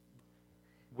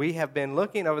we have been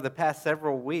looking over the past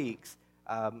several weeks,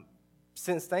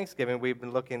 since Thanksgiving, we've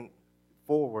been looking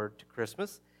forward to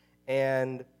Christmas.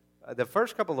 And the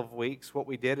first couple of weeks, what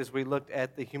we did is we looked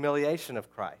at the humiliation of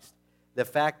Christ. The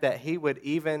fact that he would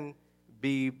even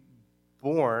be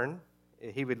born,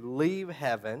 he would leave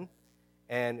heaven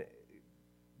and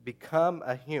become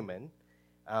a human.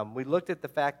 We looked at the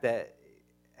fact that,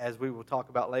 as we will talk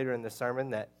about later in the sermon,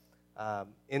 that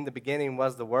in the beginning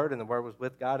was the Word, and the Word was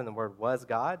with God, and the Word was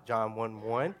God, John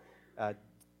 1:1,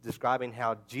 describing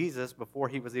how Jesus, before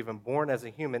he was even born as a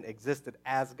human, existed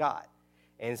as God.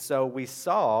 And so we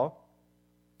saw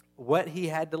what he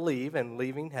had to leave and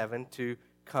leaving heaven to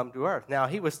come to earth. Now,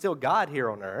 he was still God here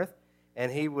on earth,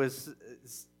 and he was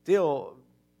still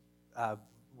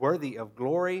worthy of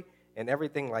glory and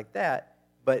everything like that,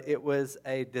 but it was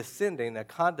a descending, a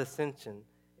condescension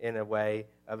in a way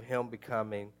of him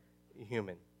becoming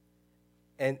human.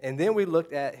 And then we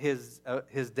looked at his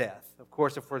death. Of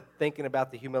course, if we're thinking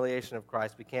about the humiliation of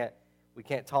Christ, we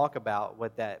can't talk about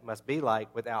what that must be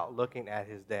like without looking at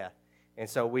his death. And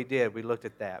so we did. We looked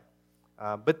at that.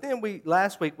 But then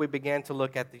last week we began to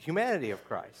look at the humanity of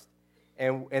Christ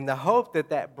and the hope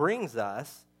that brings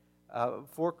us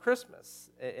for Christmas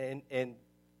and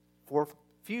for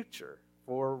future,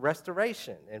 for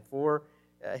restoration, and for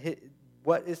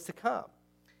what is to come.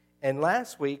 And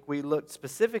last week, we looked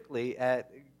specifically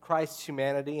at Christ's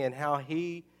humanity and how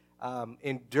he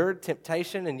endured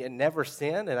temptation and yet never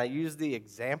sinned. And I used the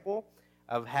example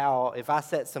of how if I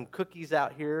set some cookies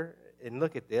out here, and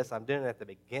look at this, I'm doing it at the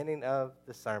beginning of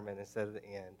the sermon instead of the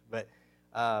end. But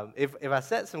if I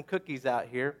set some cookies out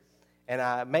here and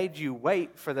I made you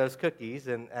wait for those cookies,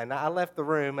 and I left the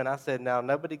room and I said, now,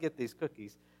 nobody get these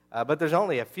cookies. But there's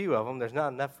only a few of them. There's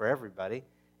not enough for everybody.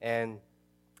 And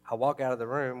I walk out of the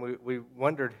room, we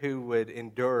wondered who would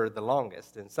endure the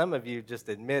longest. And some of you just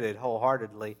admitted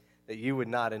wholeheartedly that you would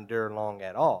not endure long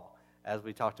at all, as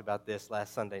we talked about this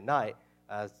last Sunday night.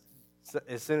 As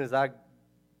soon as I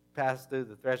passed through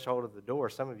the threshold of the door,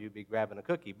 some of you would be grabbing a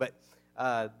cookie. But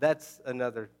that's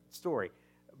another story.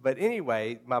 But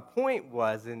anyway, my point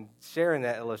was in sharing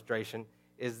that illustration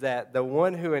is that the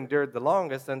one who endured the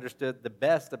longest understood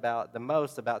the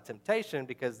most about temptation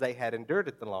because they had endured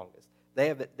it the longest. They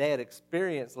had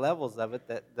experienced levels of it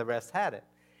that the rest hadn't.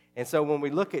 And so when we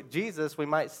look at Jesus, we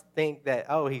might think that,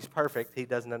 oh, he's perfect. He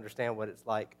doesn't understand what it's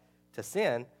like to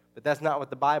sin. But that's not what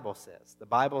the Bible says. The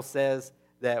Bible says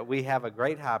that we have a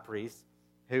great high priest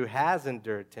who has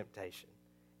endured temptation,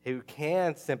 who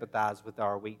can sympathize with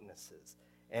our weaknesses,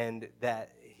 and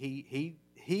that he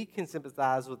can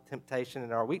sympathize with temptation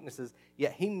and our weaknesses,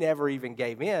 yet he never even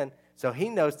gave in. So he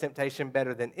knows temptation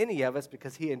better than any of us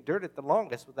because he endured it the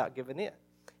longest without giving in.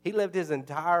 He lived his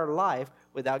entire life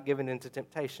without giving in to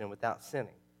temptation, without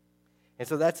sinning. And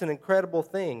so that's an incredible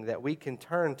thing that we can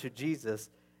turn to Jesus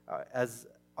as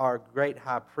our great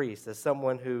high priest, as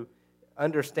someone who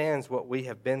understands what we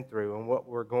have been through and what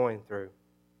we're going through.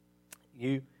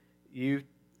 You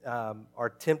are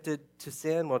tempted to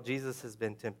sin. Well, Jesus has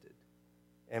been tempted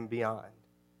and beyond.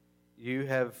 You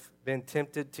have been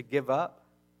tempted to give up.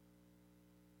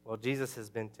 Well, Jesus has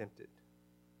been tempted,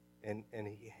 and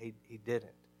he didn't.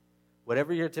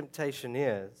 Whatever your temptation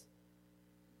is,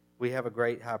 we have a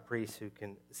great high priest who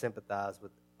can sympathize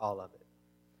with all of it.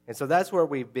 And so that's where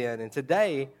we've been. And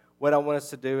today, what I want us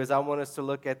to do is I want us to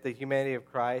look at the humanity of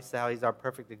Christ, how he's our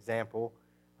perfect example.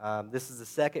 This is the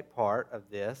second part of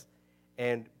this.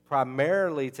 And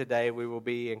primarily today, we will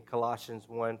be in Colossians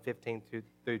 1:15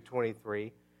 through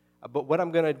 23. But what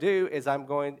I'm going to do is I'm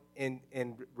going, in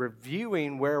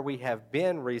reviewing where we have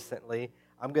been recently,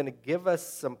 I'm going to give us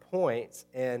some points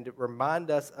and remind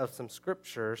us of some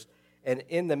scriptures. And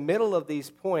in the middle of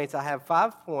these points, I have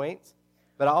 5 points,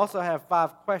 but I also have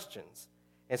 5 questions.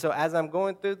 And so as I'm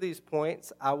going through these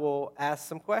points, I will ask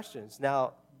some questions.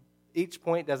 Now, each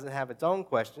point doesn't have its own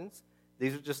questions.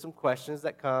 These are just some questions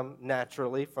that come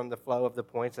naturally from the flow of the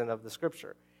points and of the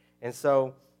scripture. And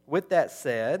so with that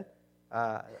said,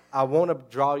 I want to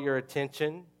draw your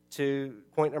attention to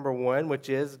point number 1, which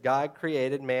is God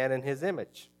created man in his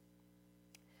image.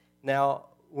 Now,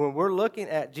 when we're looking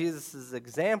at Jesus'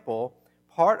 example,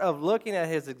 part of looking at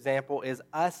his example is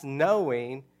us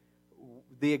knowing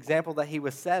the example that he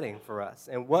was setting for us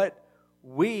and what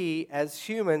we as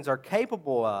humans are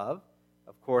capable of.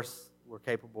 Of course, we're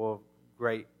capable of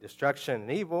great destruction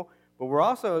and evil, but we're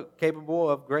also capable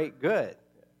of great good,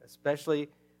 especially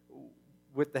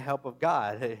with the help of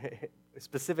God,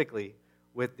 specifically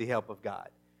with the help of God.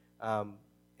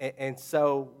 And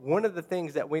so one of the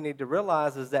things that we need to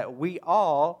realize is that we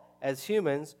all, as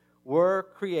humans, were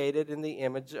created in the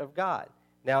image of God.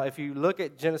 Now, if you look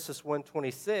at Genesis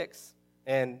 1:26,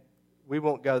 and we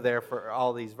won't go there for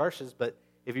all these verses, but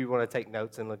if you want to take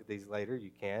notes and look at these later,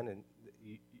 you can,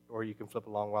 or you can flip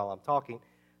along while I'm talking.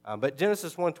 But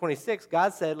Genesis 1:26,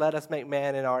 God said, "Let us make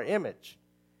man in our image."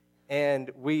 And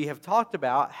we have talked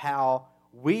about how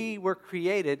we were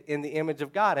created in the image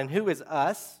of God. And who is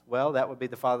us? Well, that would be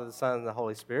the Father, the Son, and the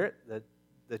Holy Spirit,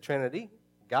 the Trinity,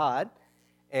 God.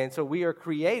 And so we are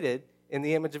created in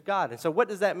the image of God. And so what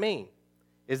does that mean?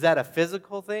 Is that a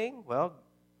physical thing? Well,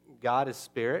 God is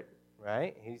spirit,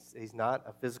 right? He's not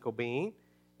a physical being.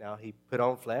 Now, he put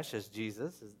on flesh as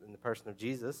Jesus, in the person of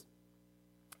Jesus.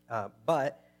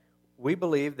 But we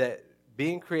believe that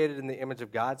being created in the image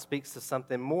of God speaks to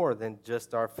something more than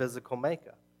just our physical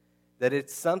makeup. That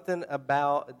it's something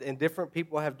about, and different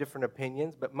people have different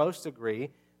opinions, but most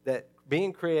agree that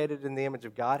being created in the image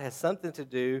of God has something to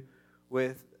do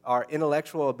with our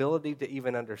intellectual ability to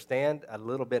even understand a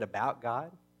little bit about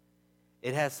God.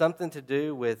 It has something to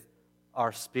do with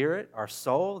our spirit, our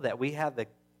soul, that we have the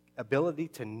ability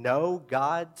to know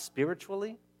God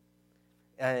spiritually.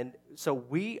 And so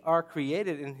we are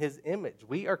created in his image.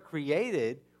 We are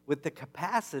created with the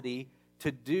capacity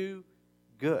to do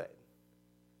good.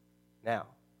 Now,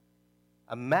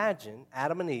 imagine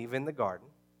Adam and Eve in the garden,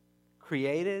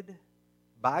 created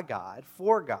by God,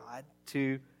 for God,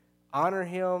 to honor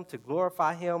him, to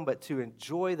glorify him, but to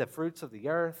enjoy the fruits of the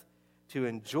earth, to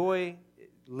enjoy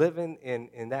living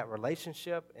in that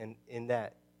relationship and in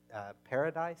that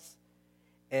paradise.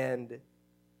 And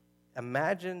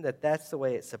imagine that that's the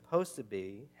way it's supposed to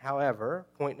be. However,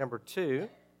 point number 2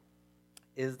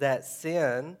 is that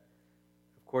sin,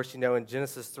 of course, you know, in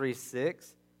Genesis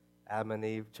 3:6, Adam and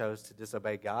Eve chose to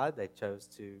disobey God. They chose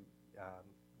to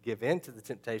give in to the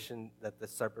temptation that the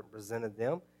serpent presented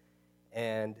them.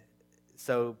 And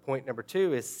so point number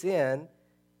 2 is sin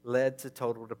led to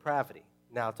total depravity.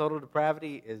 Now, total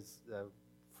depravity is a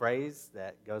phrase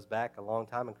that goes back a long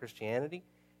time in Christianity.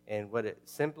 And what it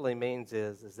simply means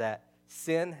is that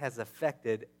sin has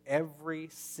affected every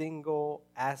single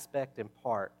aspect and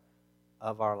part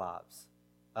of our lives,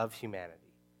 of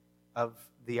humanity,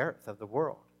 of the earth, of the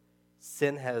world.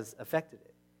 Sin has affected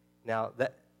it. Now,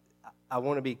 that I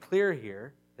want to be clear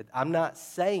here that I'm not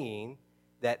saying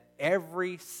that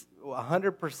every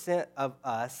 100% of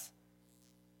us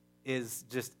is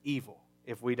just evil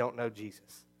if we don't know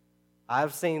Jesus.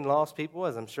 I've seen lost people,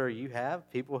 as I'm sure you have,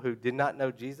 people who did not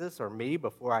know Jesus, or me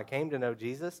before I came to know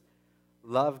Jesus,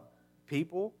 love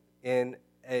people in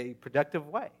a productive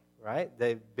way, right?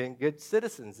 They've been good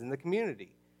citizens in the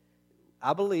community.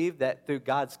 I believe that through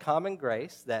God's common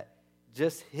grace, that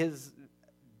just his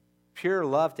pure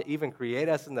love to even create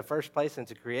us in the first place and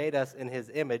to create us in his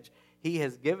image, he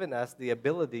has given us the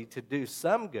ability to do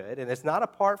some good, and it's not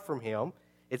apart from him.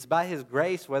 It's by his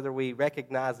grace, whether we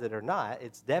recognize it or not.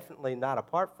 It's definitely not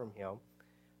apart from him.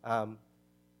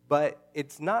 But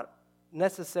it's not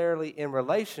necessarily in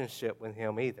relationship with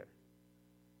him either.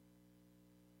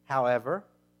 However,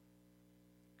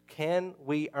 can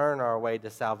we earn our way to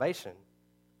salvation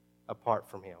apart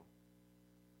from him?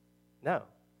 No.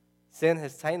 Sin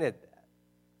has tainted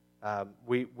that.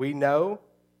 We know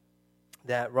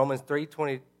that Romans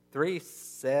 3:23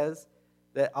 says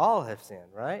that all have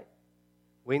sinned, right?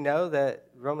 We know that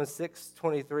Romans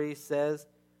 6:23 says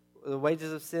the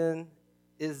wages of sin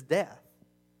is death.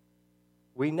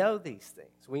 We know these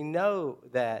things. We know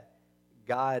that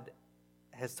God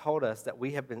has told us that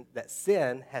that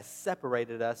sin has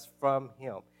separated us from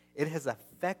him. It has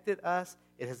affected us.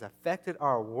 It has affected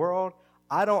our world.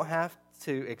 I don't have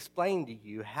to explain to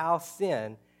you how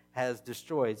sin has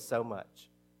destroyed so much.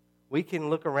 We can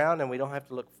look around and we don't have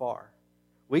to look far.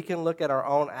 We can look at our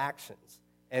own actions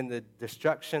and the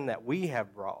destruction that we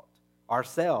have brought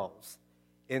ourselves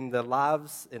in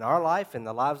our life, in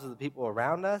the lives of the people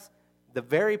around us. The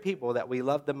very people that we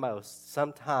love the most,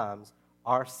 sometimes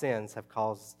our sins have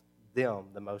caused them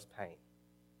the most pain.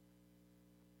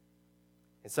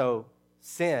 And so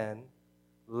sin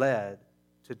led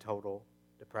to total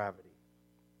depravity.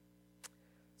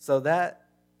 So that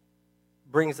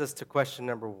brings us to question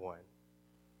number 1.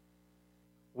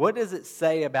 What does it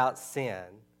say about sin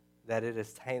that it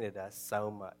has tainted us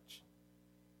so much?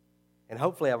 And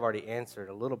hopefully I've already answered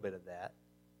a little bit of that.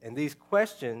 And these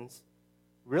questions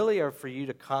really are for you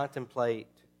to contemplate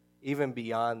even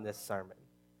beyond this sermon.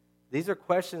 These are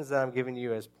questions that I'm giving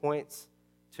you as points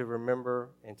to remember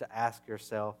and to ask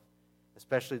yourself,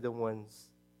 especially the ones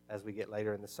as we get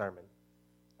later in the sermon,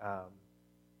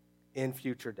 in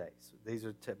future days. These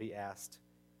are to be asked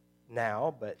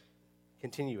now, but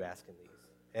continue asking these.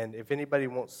 And if anybody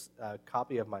wants a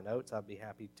copy of my notes, I'd be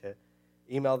happy to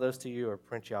email those to you or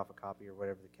print you off a copy or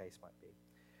whatever the case might be.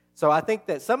 So I think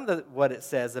that some of what it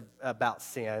says about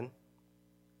sin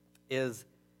is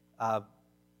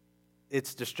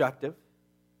it's destructive.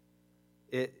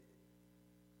 It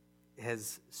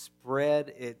has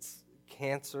spread its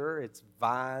cancer, its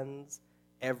vines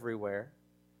everywhere.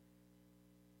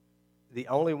 The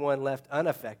only one left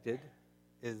unaffected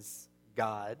is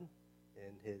God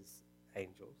and his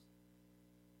angels.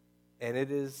 And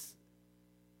it is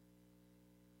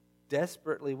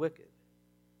desperately wicked.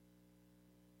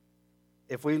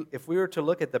 If we were to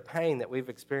look at the pain that we've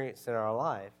experienced in our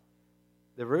life,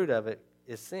 the root of it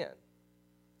is sin.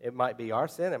 It might be our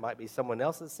sin. It might be someone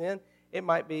else's sin. It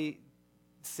might be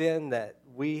sin that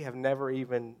we never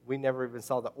even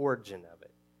saw the origin of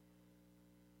it.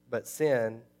 But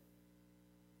sin,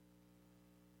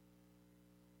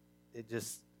 it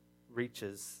just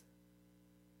reaches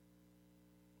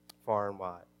far and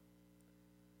wide.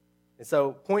 And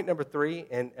so point number 3,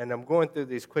 and I'm going through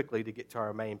these quickly to get to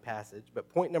our main passage, but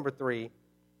point number 3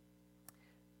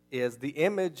 is the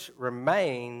image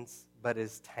remains but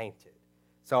is tainted.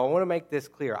 So I want to make this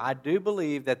clear. I do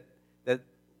believe that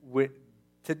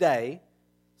today,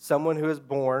 someone who is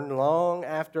born long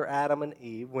after Adam and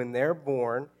Eve, when they're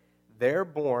born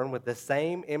with the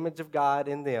same image of God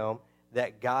in them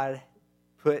that God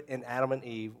put in Adam and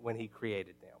Eve when he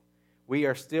created them. We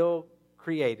are still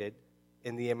created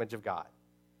in the image of God.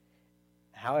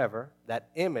 However, that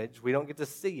image, we don't get to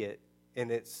see it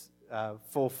in its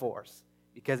full force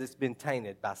because it's been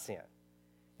tainted by sin.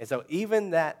 And so even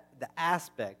the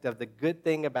aspect of the good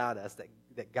thing about us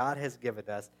that God has given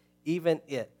us, even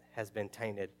it has been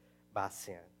tainted by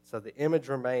sin. So the image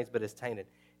remains, but is tainted.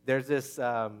 There's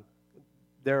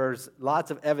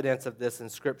lots of evidence of this in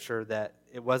Scripture that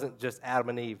it wasn't just Adam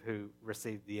and Eve who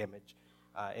received the image.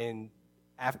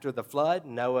 After the flood,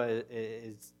 Noah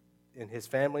is and his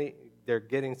family, they're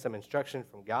getting some instruction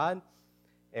from God.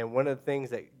 And one of the things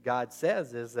that God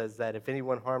says is that if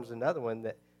anyone harms another one,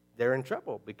 that they're in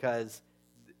trouble because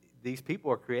these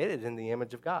people are created in the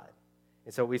image of God.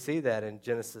 And so we see that in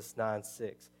Genesis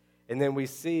 9:6. And then we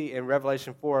see in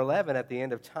Revelation 4:11 at the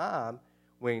end of time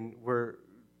when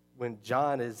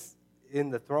John is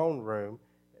in the throne room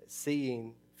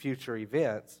seeing future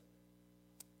events,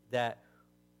 that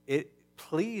it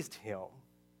pleased him.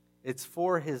 It's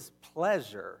for his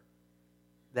pleasure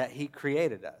that he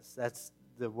created us. That's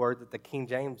the word that the King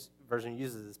James Version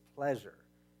uses, is pleasure.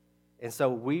 And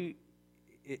so we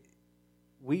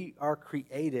are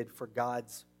created for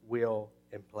God's will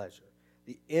and pleasure.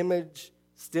 The image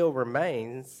still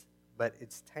remains, but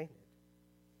it's tainted.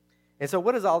 And so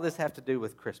what does all this have to do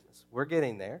with Christmas? We're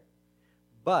getting there.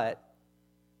 But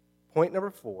point number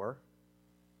 4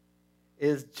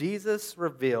 is Jesus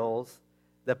reveals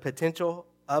the potential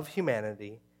of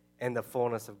humanity and the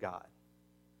fullness of God.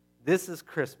 This is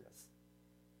Christmas,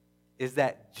 is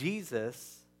that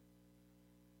Jesus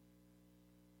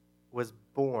was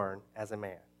born as a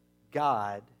man.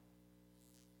 God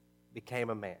became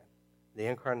a man. The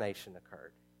incarnation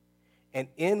occurred. And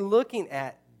in looking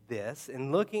at this,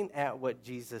 and looking at what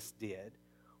Jesus did,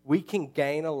 we can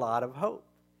gain a lot of hope.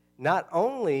 Not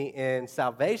only in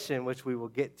salvation, which we will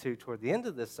get to toward the end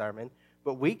of this sermon,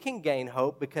 but we can gain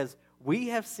hope because we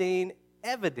have seen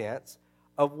evidence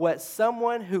of what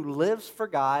someone who lives for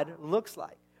God looks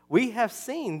like. We have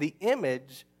seen the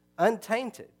image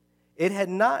untainted. It had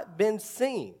not been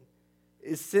seen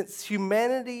since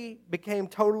humanity became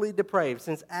totally depraved.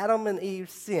 Since Adam and Eve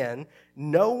sinned,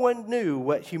 no one knew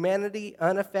what humanity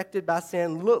unaffected by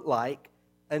sin looked like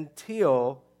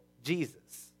until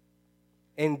Jesus.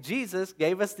 And Jesus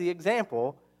gave us the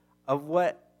example of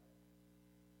what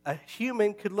a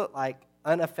human could look like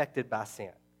unaffected by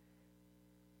sin.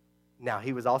 Now,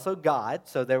 he was also God,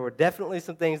 so there were definitely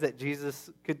some things that Jesus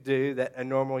could do that a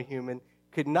normal human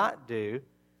could not do.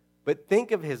 But think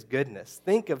of his goodness.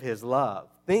 Think of his love.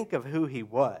 Think of who he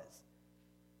was.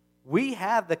 We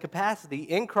have the capacity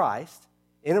in Christ,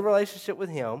 in a relationship with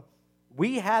him,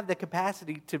 we have the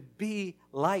capacity to be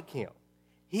like him.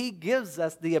 He gives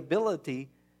us the ability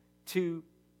to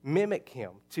mimic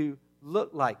him, to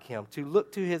look like him, to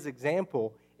look to his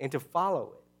example, and to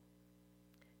follow it.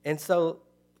 And so,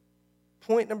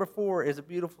 point number 4 is a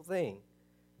beautiful thing.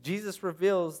 Jesus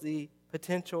reveals the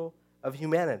potential of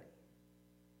humanity.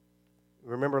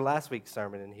 Remember last week's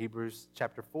sermon in Hebrews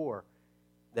chapter 4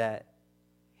 that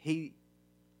he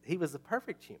was the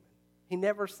perfect human. He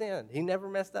never sinned. He never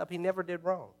messed up. He never did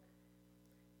wrong.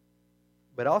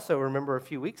 But also remember a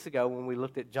few weeks ago when we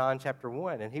looked at John chapter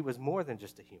 1, and he was more than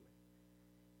just a human.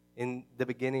 In the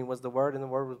beginning was the Word, and the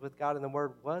Word was with God, and the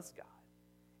Word was God.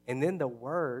 And then the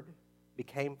Word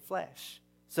became flesh.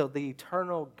 So the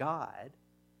eternal God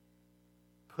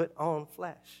put on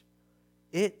flesh.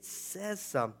 It says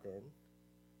something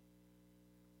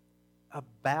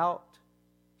about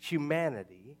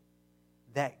humanity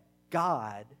that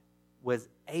God was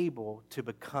able to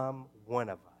become one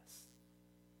of us.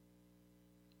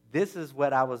 This is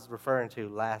what I was referring to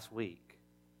last week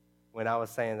when I was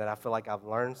saying that I feel like I've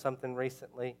learned something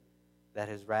recently that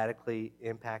has radically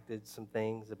impacted some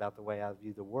things about the way I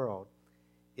view the world.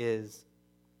 Is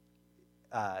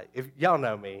if y'all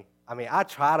know me, I mean, I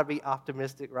try to be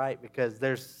optimistic, right? Because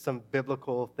there's some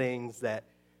biblical things that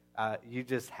you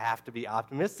just have to be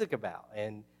optimistic about.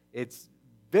 And it's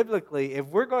biblically, if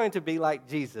we're going to be like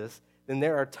Jesus, then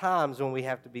there are times when we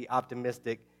have to be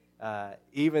optimistic,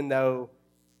 even though,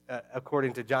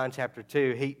 according to John chapter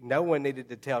 2, no one needed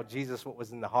to tell Jesus what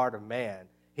was in the heart of man.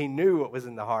 He knew what was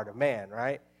in the heart of man,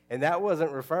 right? And that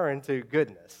wasn't referring to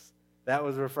goodness. That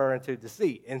was referring to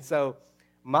deceit. And so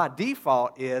my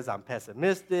default is I'm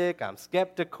pessimistic, I'm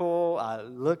skeptical, I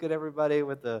look at everybody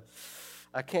with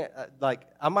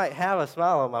I might have a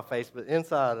smile on my face, but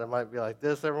inside I might be like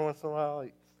this every once in a while.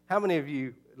 How many of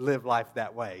you live life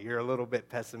that way? You're a little bit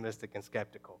pessimistic and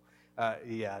skeptical.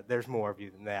 Yeah, there's more of you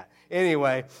than that.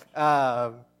 Anyway,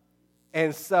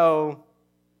 and so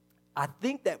I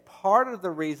think that part of the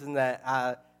reason that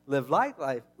I live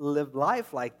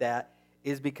life like that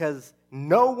is because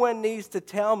no one needs to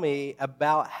tell me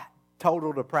about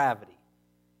total depravity.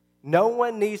 No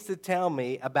one needs to tell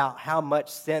me about how much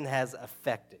sin has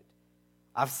affected.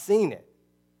 I've seen it.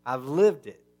 I've lived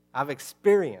it. I've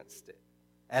experienced it,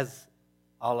 as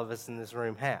all of us in this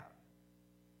room have.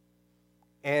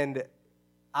 And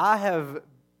I have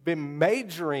been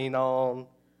majoring on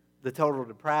the total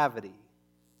depravity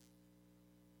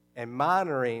and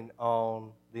minoring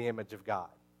on the image of God.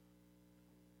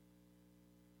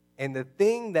 And the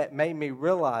thing that made me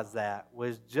realize that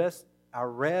was just I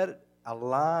read a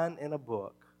line in a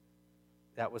book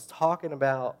that was talking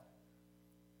about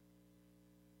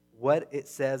what it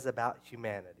says about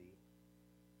humanity,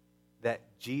 that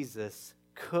Jesus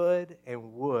could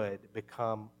and would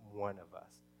become one of us.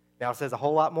 Now, it says a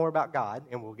whole lot more about God,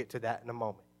 and we'll get to that in a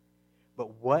moment.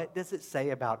 But what does it say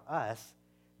about us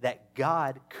that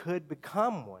God could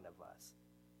become one of us?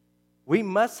 We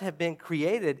must have been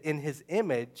created in his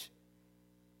image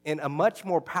in a much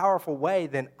more powerful way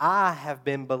than I have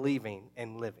been believing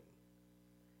and living.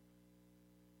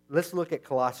 Let's look at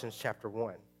Colossians chapter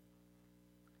 1.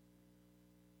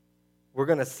 We're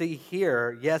going to see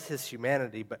here, yes, his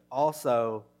humanity, but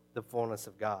also the fullness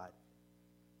of God.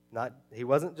 He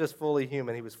wasn't just fully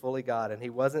human, he was fully God, and he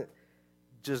wasn't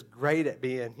just great at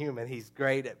being human, he's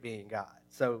great at being God.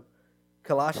 So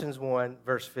Colossians 1,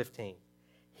 verse 15.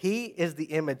 He is the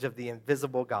image of the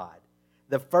invisible God,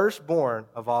 the firstborn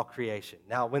of all creation.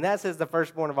 Now, when that says the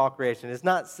firstborn of all creation, it's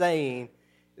not saying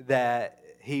that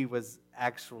he was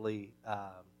actually,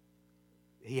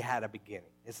 he had a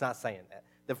beginning. It's not saying that.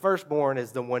 The firstborn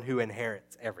is the one who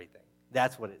inherits everything.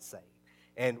 That's what it's saying.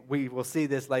 And we will see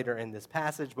this later in this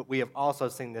passage, but we have also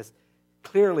seen this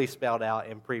clearly spelled out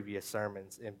in previous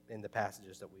sermons in the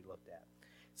passages that we looked at.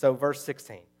 So verse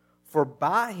 16, for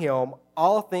by him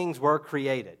all things were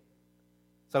created.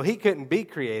 So he couldn't be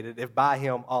created if by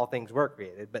him all things were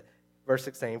created. But verse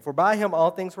 16, for by him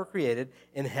all things were created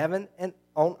in heaven and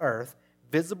on earth,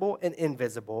 visible and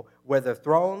invisible, whether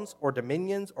thrones or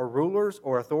dominions or rulers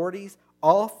or authorities,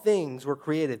 all things were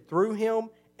created through him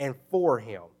and for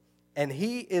him. And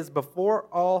he is before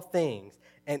all things,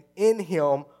 and in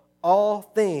him all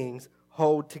things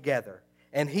hold together.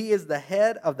 And he is the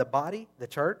head of the body, the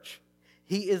church.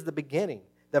 He is the beginning,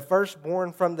 the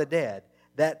firstborn from the dead,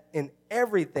 that in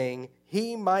everything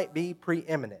he might be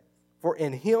preeminent. For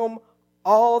in him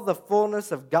all the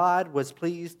fullness of God was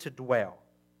pleased to dwell,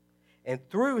 and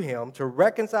through him to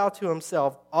reconcile to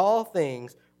himself all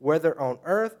things, whether on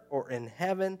earth or in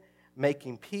heaven,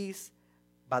 making peace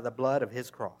by the blood of his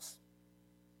cross.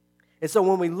 And so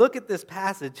when we look at this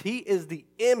passage, he is the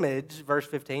image, verse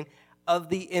 15, of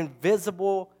the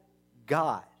invisible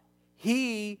God.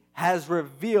 He has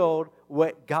revealed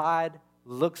what God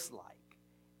looks like.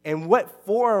 And what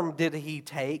form did he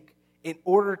take in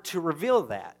order to reveal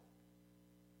that?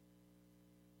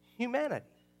 Humanity.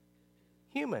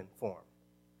 Human form.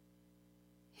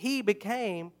 He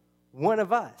became one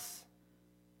of us.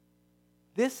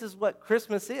 This is what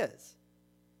Christmas is.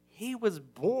 He was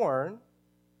born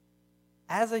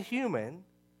as a human,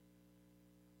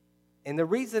 and the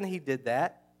reason he did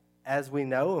that, as we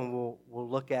know, and we'll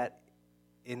look at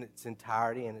in its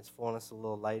entirety and its fullness a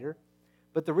little later,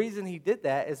 but the reason he did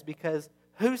that is because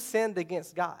who sinned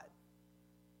against God?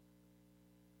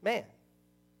 Man.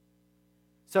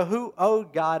 So who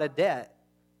owed God a debt?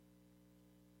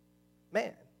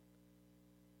 Man.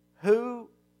 Who,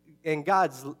 and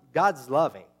God's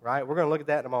loving, right? We're going to look at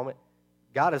that in a moment.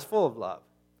 God is full of love,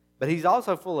 but he's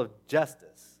also full of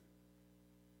justice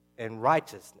and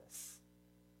righteousness.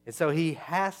 And so he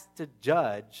has to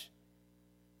judge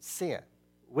sin,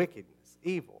 wickedness,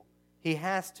 evil. He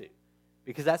has to,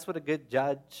 because that's what a good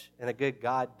judge and a good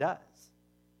God does.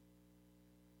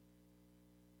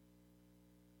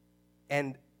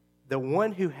 And the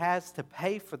one who has to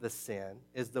pay for the sin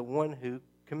is the one who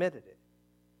committed it.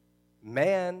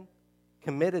 Man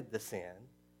committed the sin.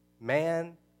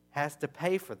 Man has to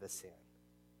pay for the sin.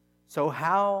 So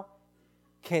how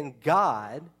can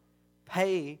God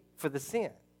pay for the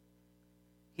sin?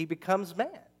 He becomes man.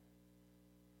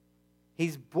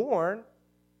 He's born.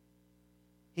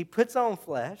 He puts on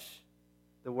flesh.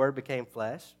 The Word became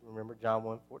flesh. Remember John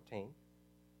 1:14.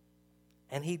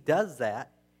 And he does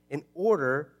that in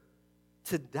order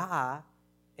to die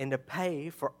and to pay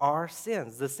for our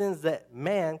sins, the sins that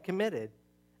man committed.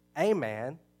 A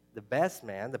man, the best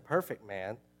man, the perfect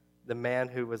man, the man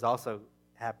who was also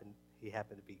happened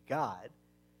to be God.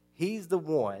 He's the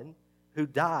one who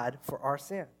died for our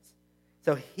sins.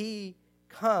 So he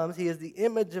comes, he is the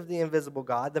image of the invisible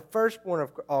God, the firstborn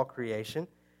of all creation.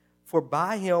 For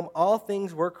by him all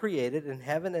things were created in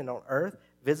heaven and on earth,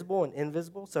 visible and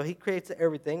invisible. So he creates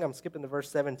everything. I'm skipping to verse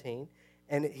 17.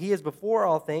 And he is before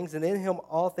all things, and in him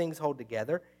all things hold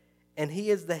together. And he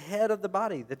is the head of the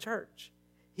body, the church.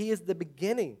 He is the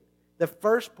beginning, the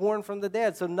firstborn from the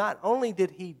dead. So not only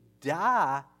did he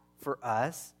die for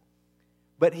us,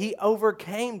 but he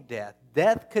overcame death.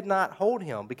 Death could not hold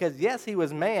him because, yes, he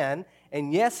was man,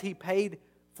 and yes, he paid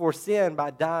for sin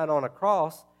by dying on a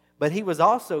cross, but he was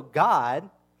also God,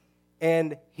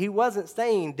 and he wasn't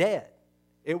staying dead.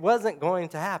 It wasn't going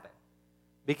to happen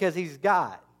because he's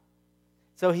God.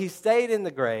 So he stayed in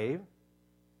the grave,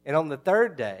 and on the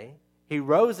third day, he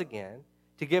rose again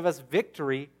to give us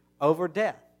victory over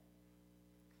death.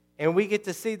 And we get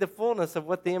to see the fullness of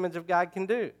what the image of God can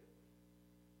do.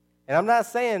 And I'm not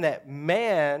saying that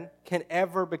man can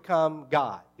ever become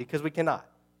God, because we cannot.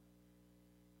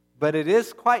 But it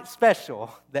is quite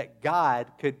special that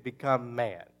God could become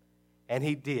man, and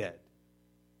he did.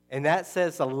 And that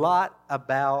says a lot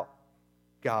about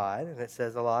God, and it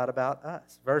says a lot about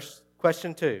us.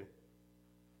 Question 2.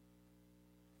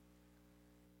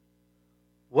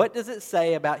 What does it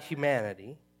say about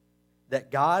humanity that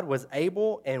God was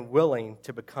able and willing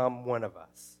to become one of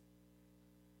us?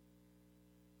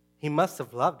 He must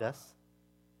have loved us,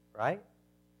 right?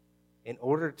 In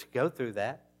order to go through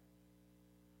that.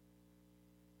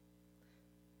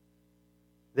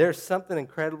 There's something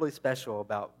incredibly special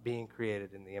about being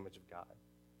created in the image of God.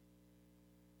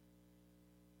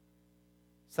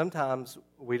 Sometimes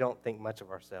we don't think much of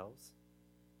ourselves.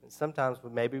 And sometimes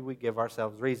maybe we give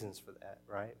ourselves reasons for that,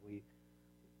 right?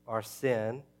 Our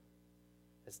sin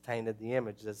has tainted the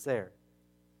image that's there.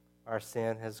 Our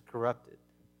sin has corrupted.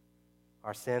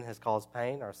 Our sin has caused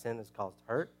pain. Our sin has caused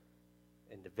hurt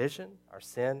and division. Our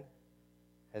sin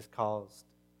has caused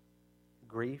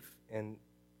grief in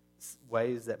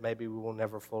ways that maybe we will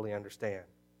never fully understand.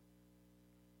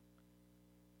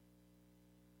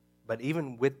 But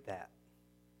even with that,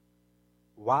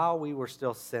 while we were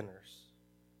still sinners,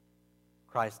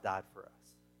 Christ died for us.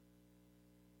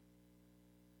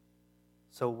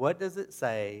 So what does it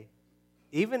say,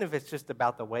 even if it's just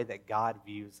about the way that God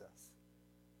views us,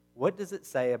 what does it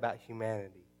say about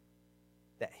humanity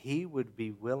that he would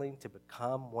be willing to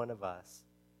become one of us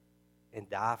and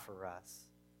die for us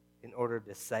in order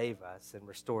to save us and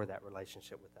restore that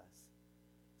relationship with us?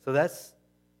 So that's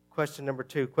question number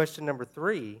 2. Question number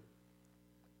 3,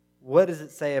 what does it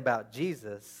say about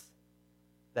Jesus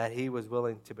that he was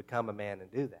willing to become a man and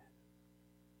do that?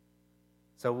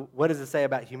 So what does it say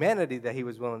about humanity that he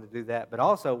was willing to do that? But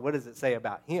also, what does it say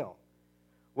about him?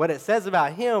 What it says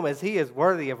about him is he is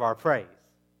worthy of our praise.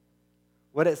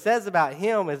 What it says about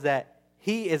him is that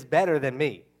he is better than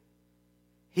me.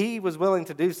 He was willing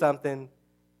to do something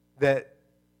that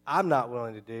I'm not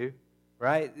willing to do,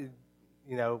 right?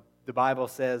 You know, the Bible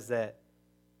says that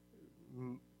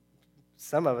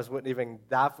some of us wouldn't even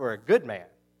die for a good man.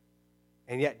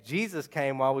 And yet Jesus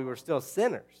came while we were still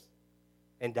sinners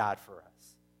and died for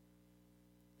us.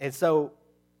 And so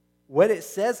what it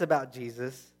says about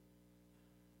Jesus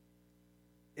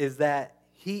is that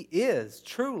he is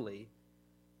truly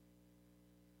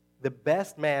the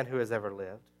best man who has ever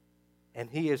lived, and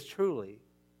he is truly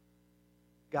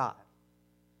God.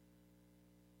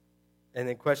 And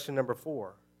then question number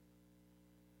 4,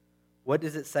 what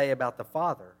does it say about the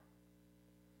Father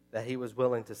that he was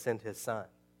willing to send his Son?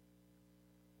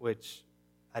 which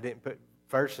I didn't put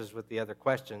verses with the other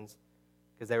questions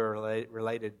because they were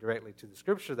related directly to the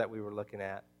scripture that we were looking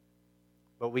at.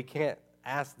 But we can't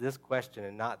ask this question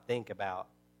and not think about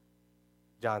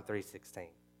John 3:16.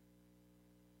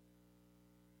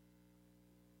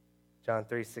 John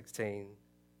 3:16,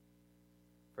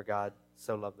 for God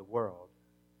so loved the world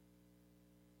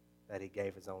that he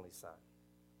gave his only son.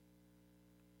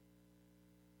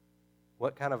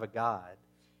 What kind of a God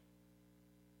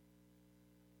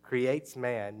creates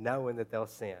man knowing that they'll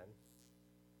sin,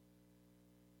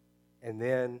 and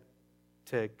then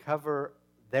to cover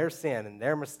their sin and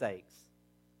their mistakes,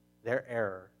 their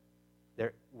error,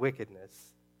 their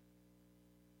wickedness,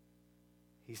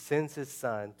 he sends his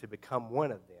son to become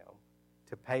one of them,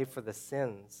 to pay for the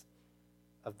sins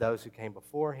of those who came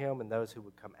before him and those who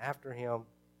would come after him.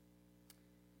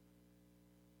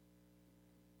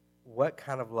 What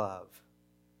kind of love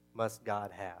must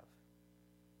God have?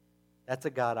 That's a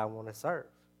God I want to serve.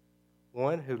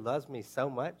 One who loves me so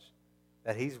much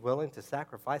that he's willing to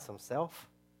sacrifice himself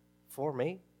for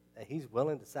me, that he's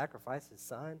willing to sacrifice his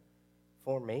son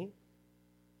for me.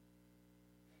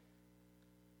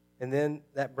 And then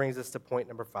that brings us to point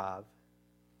number 5,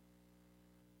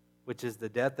 which is the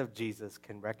death of Jesus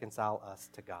can reconcile us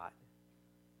to God.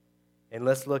 And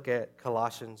let's look at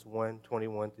Colossians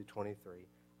 1:21 through 23.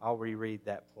 I'll reread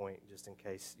that point just in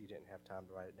case you didn't have time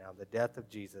to write it down. The death of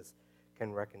Jesus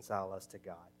can reconcile us to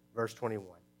God. Verse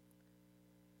 21.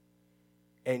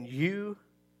 And you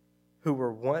who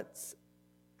once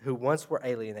were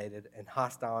alienated and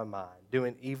hostile in mind,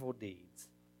 doing evil deeds,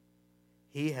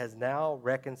 he has now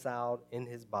reconciled in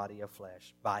his body of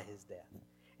flesh by his death,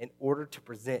 in order to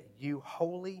present you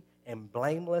holy and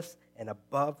blameless and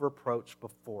above reproach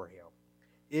before him,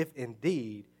 if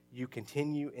indeed you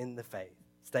continue in the faith,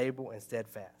 stable and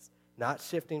steadfast, not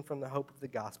shifting from the hope of the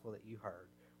gospel that you heard,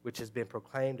 which has been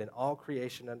proclaimed in all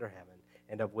creation under heaven,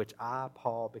 and of which I,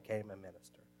 Paul, became a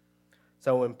minister.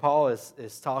 So when Paul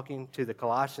is talking to the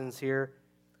Colossians here,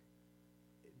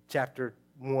 chapter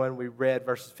 1, we read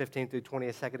verses 15 through 20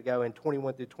 a second ago, and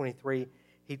 21 through 23,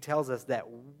 he tells us that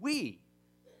we,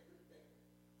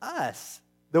 us,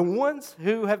 the ones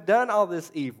who have done all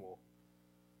this evil,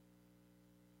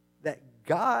 that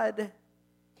God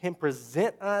can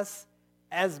present us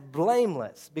as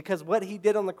blameless because what he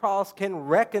did on the cross can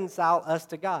reconcile us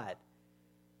to God.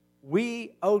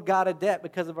 We owed God a debt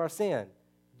because of our sin.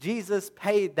 Jesus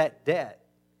paid that debt.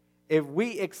 If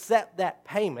we accept that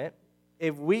payment,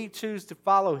 if we choose to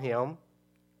follow him,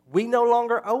 we no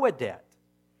longer owe a debt.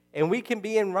 And we can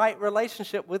be in right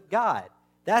relationship with God.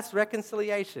 That's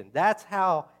reconciliation. That's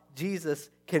how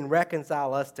Jesus can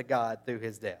reconcile us to God through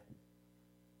his death.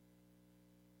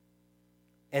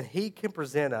 And he can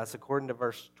present us, according to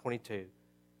verse 22,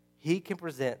 he can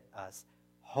present us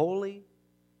holy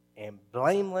and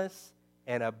blameless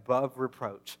and above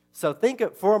reproach. So think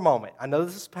of, for a moment, I know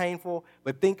this is painful,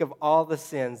 but think of all the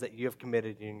sins that you have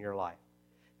committed in your life.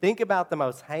 Think about the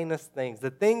most heinous things,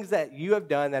 the things that you have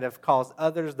done that have caused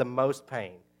others the most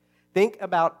pain. Think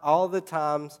about all the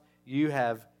times you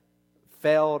have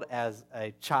failed as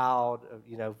a child,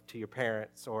 to your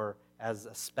parents, or as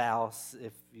a spouse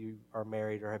if you are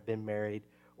married or have been married,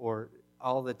 or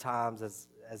all the times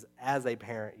as a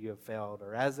parent you have failed,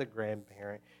 or as a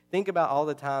grandparent. Think about all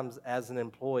the times as an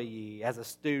employee, as a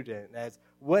student, as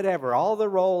whatever, all the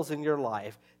roles in your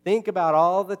life. Think about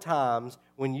all the times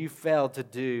when you failed to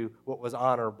do what was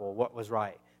honorable, what was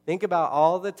right. Think about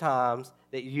all the times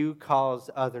that you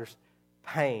caused others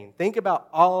pain. Think about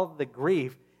all the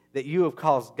grief that you have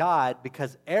caused God,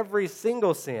 because every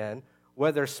single sin,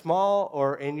 whether small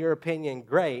or in your opinion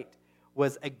great,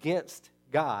 was against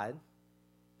God.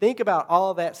 Think about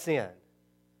all that sin.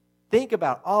 Think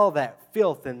about all that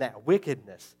filth and that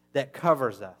wickedness that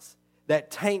covers us,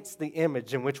 that taints the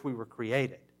image in which we were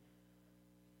created.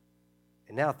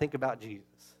 And now think about Jesus,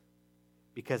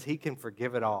 because he can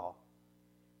forgive it all.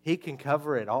 He can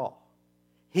cover it all.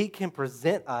 He can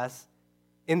present us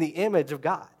in the image of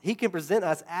God. He can present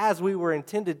us as we were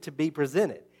intended to be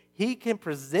presented. He can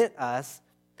present us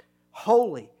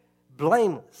holy,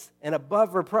 blameless, and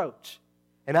above reproach.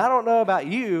 And I don't know about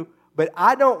you, but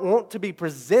I don't want to be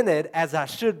presented as I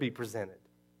should be presented.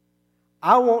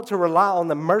 I want to rely on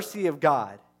the mercy of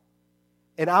God.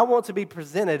 And I want to be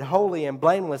presented holy and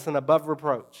blameless and above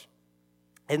reproach.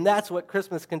 And that's what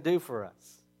Christmas can do for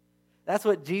us. That's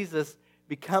what Jesus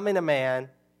becoming a man,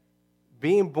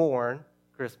 being born,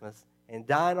 Christmas, and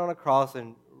dying on a cross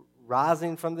and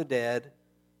rising from the dead,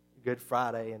 Good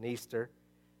Friday and Easter.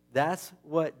 That's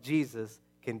what Jesus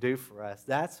can do for us.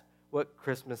 That's what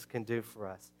Christmas can do for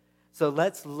us. So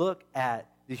let's look at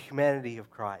the humanity of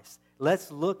Christ.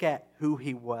 Let's look at who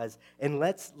he was, and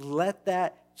let's let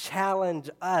that challenge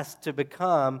us to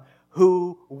become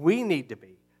who we need to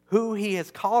be, who he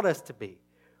has called us to be.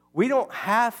 We don't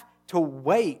have to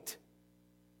wait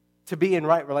to be in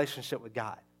right relationship with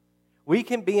God. We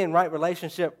can be in right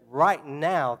relationship right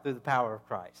now through the power of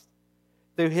Christ,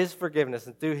 through his forgiveness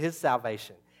and through his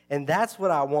salvation. And that's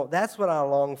what I want. That's what I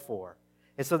long for.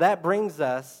 And so that brings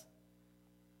us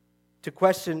to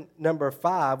question number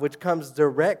 5, which comes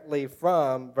directly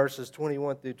from verses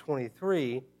 21 through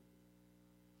 23.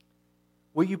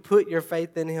 Will you put your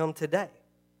faith in him today?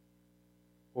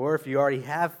 Or if you already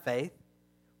have faith,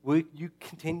 will you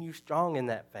continue strong in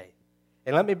that faith?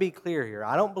 And let me be clear here.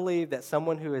 I don't believe that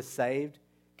someone who is saved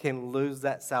can lose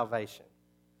that salvation.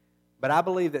 But I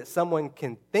believe that someone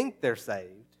can think they're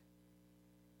saved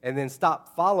and then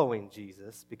stop following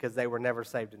Jesus because they were never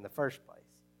saved in the first place.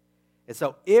 And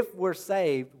so if we're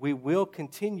saved, we will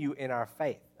continue in our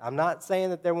faith. I'm not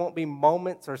saying that there won't be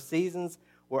moments or seasons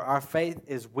where our faith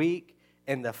is weak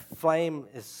and the flame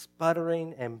is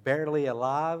sputtering and barely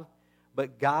alive,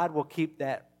 but God will keep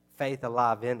that faith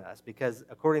alive in us because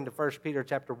according to 1 Peter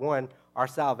chapter 1, our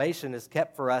salvation is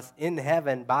kept for us in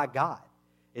heaven by God.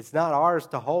 It's not ours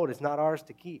to hold. It's not ours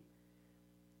to keep.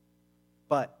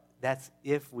 But that's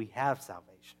if we have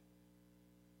salvation.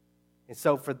 And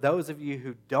so for those of you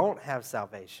who don't have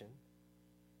salvation,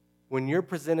 when you're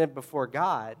presented before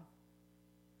God,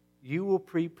 you will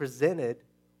be presented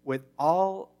with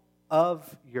all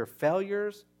of your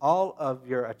failures, all of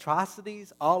your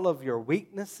atrocities, all of your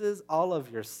weaknesses, all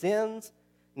of your sins.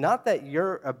 Not that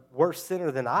you're a worse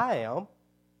sinner than I am,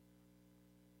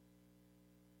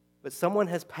 but someone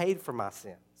has paid for my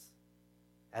sins,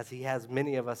 as he has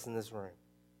many of us in this room.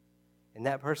 And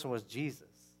that person was Jesus.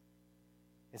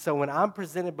 And so when I'm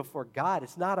presented before God,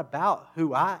 it's not about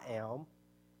who I am.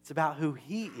 It's about who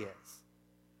he is.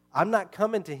 I'm not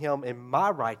coming to him in my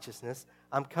righteousness.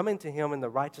 I'm coming to him in the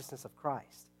righteousness of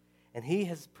Christ. And he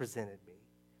has presented me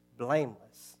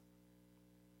blameless,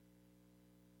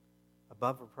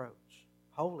 above reproach,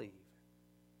 holy even.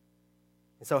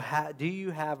 And so do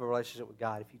you have a relationship with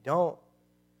God? If you don't,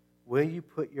 will you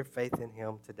put your faith in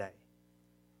him today?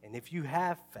 And if you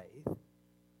have faith,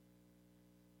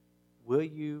 will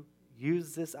you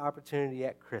use this opportunity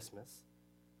at Christmas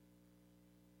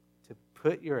to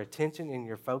put your attention and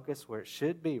your focus where it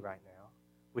should be right now,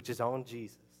 which is on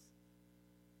Jesus?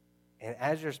 And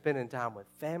as you're spending time with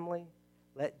family,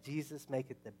 let Jesus make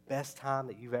it the best time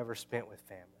that you've ever spent with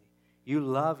family. You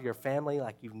love your family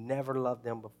like you've never loved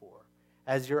them before.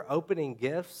 As you're opening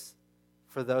gifts,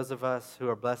 for those of us who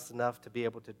are blessed enough to be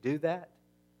able to do that,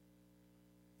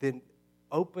 then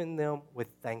open them with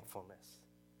thankfulness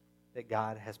that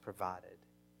God has provided.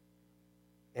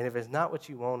 And if it's not what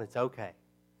you want, it's okay.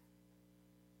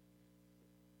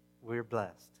 We're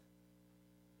blessed.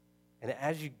 And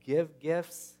as you give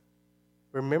gifts,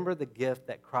 remember the gift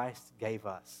that Christ gave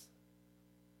us.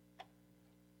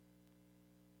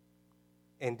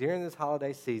 And during this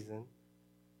holiday season,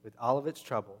 with all of its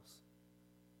troubles,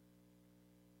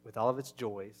 with all of its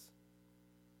joys,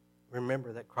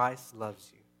 remember that Christ loves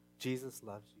you. Jesus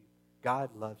loves you.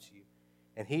 God loves you.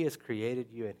 And he has created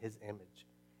you in his image.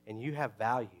 And you have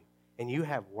value. And you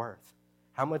have worth.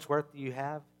 How much worth do you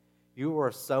have? You are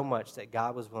worth so much that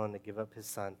God was willing to give up his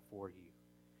son for you.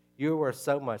 You are worth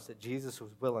so much that Jesus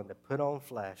was willing to put on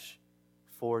flesh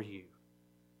for you.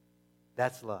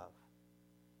 That's love.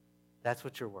 That's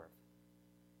what you're worth.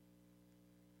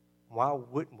 Why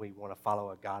wouldn't we want to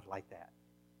follow a God like that?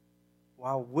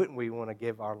 Why wouldn't we want to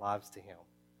give our lives to him?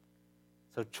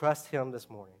 So trust him this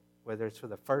morning, whether it's for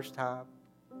the first time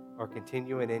or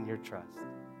continuing in your trust.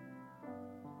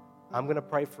 I'm going to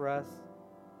pray for us,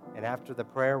 and after the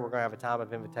prayer, we're going to have a time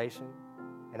of invitation,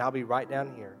 and I'll be right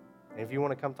down here. And if you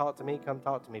want to come talk to me, come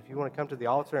talk to me. If you want to come to the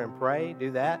altar and pray,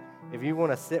 do that. If you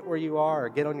want to sit where you are or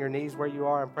get on your knees where you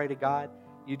are and pray to God,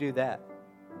 you do that.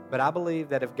 But I believe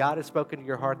that if God has spoken to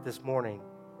your heart this morning,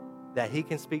 that he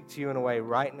can speak to you in a way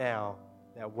right now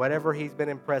that whatever he's been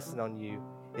impressing on you,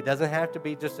 it doesn't have to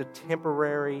be just a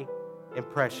temporary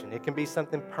impression. It can be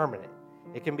something permanent.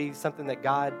 It can be something that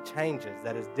God changes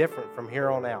that is different from here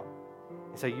on out.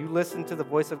 And so you listen to the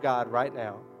voice of God right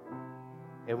now.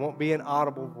 It won't be an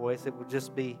audible voice. It will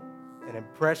just be an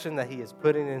impression that he is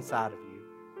putting inside of you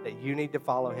that you need to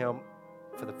follow him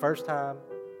for the first time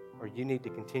or you need to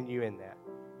continue in that.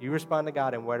 You respond to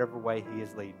God in whatever way he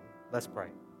is leading. Let's pray.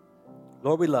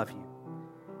 Lord, we love you.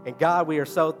 And God, we are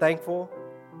so thankful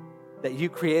that you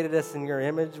created us in your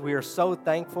image. We are so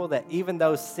thankful that even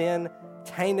though sin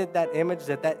tainted that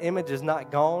image is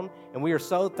not gone. And we are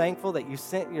so thankful that you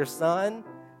sent your son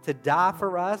to die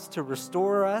for us, to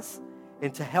restore us,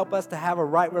 and to help us to have a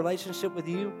right relationship with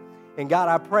you. And God,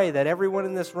 I pray that everyone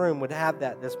in this room would have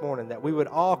that this morning, that we would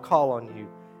all call on you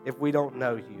if we don't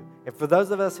know you. And for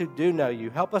those of us who do know you,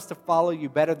 help us to follow you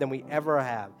better than we ever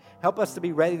have. Help us to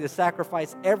be ready to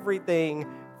sacrifice everything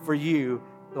for you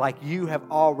like you have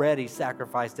already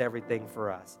sacrificed everything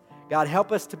for us. God,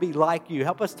 help us to be like you.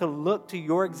 Help us to look to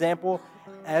your example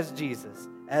as Jesus,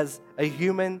 as a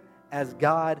human, as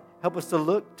God. Help us to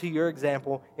look to your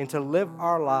example and to live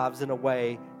our lives in a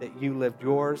way that you lived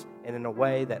yours and in a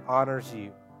way that honors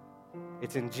you.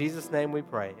 It's in Jesus' name we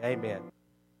pray. Amen.